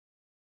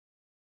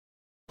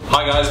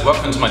Hi guys,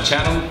 welcome to my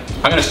channel.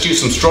 I'm going to stew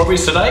some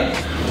strawberries today,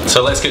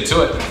 so let's get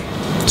to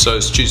it.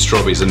 So stewed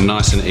strawberries are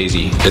nice and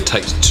easy. It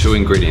takes 2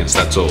 ingredients,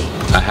 that's all.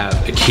 I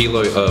have a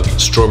kilo of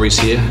strawberries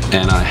here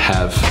and I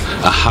have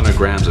 100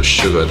 grams of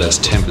sugar, that's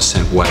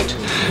 10% weight.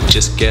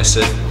 Just guess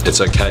it, it's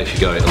okay if you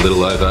go a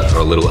little over or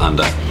a little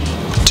under.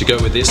 To go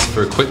with this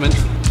for equipment,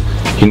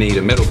 you need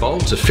a metal bowl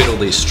to fit all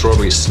these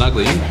strawberries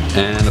snugly in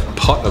and a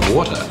pot of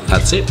water,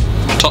 that's it.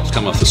 Tops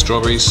come off the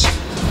strawberries,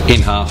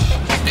 in half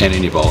and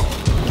in your bowl.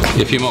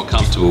 If you're more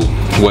comfortable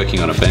working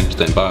on a bench,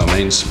 then by all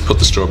means put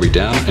the strawberry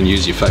down and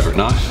use your favourite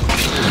knife.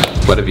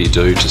 Whatever you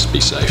do, just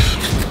be safe.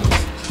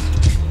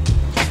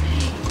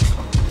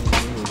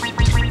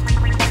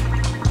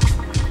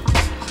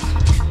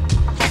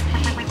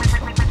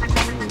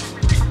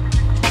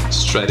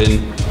 Straight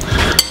in,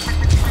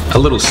 a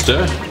little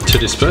stir to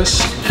disperse,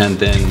 and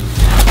then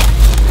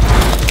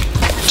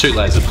 2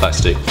 layers of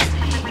plastic.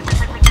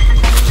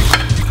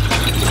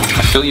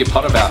 Fill your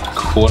pot about a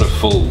quarter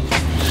full.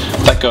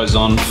 That goes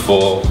on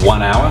for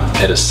 1 hour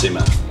at a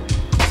simmer.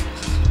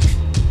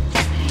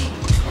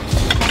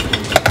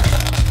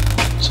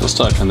 So let's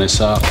open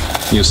this up.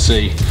 You'll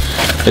see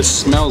it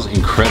smells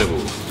incredible,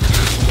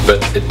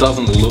 but it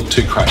doesn't look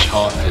too crash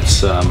hot.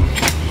 It's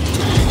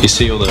you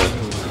see all the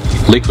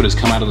liquid has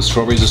come out of the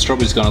strawberries. The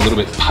strawberries gone a little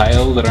bit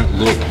pale. They don't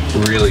look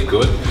really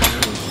good.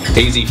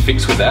 Easy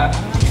fix with that.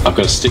 I've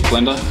got a stick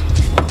blender.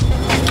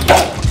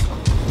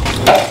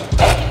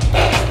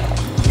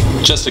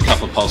 Just a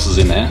couple of pulses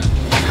in there,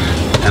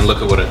 and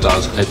look at what it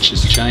does. It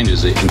just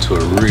changes it into a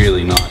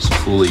really nice,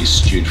 coolly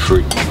stewed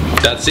fruit.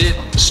 That's it,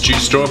 stewed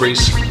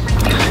strawberries.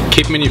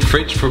 Keep them in your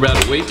fridge for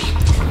about a week,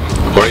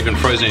 or even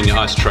frozen in your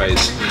ice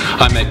trays.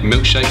 I make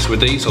milkshakes with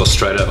these or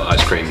straight over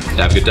ice cream.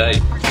 Have a good day.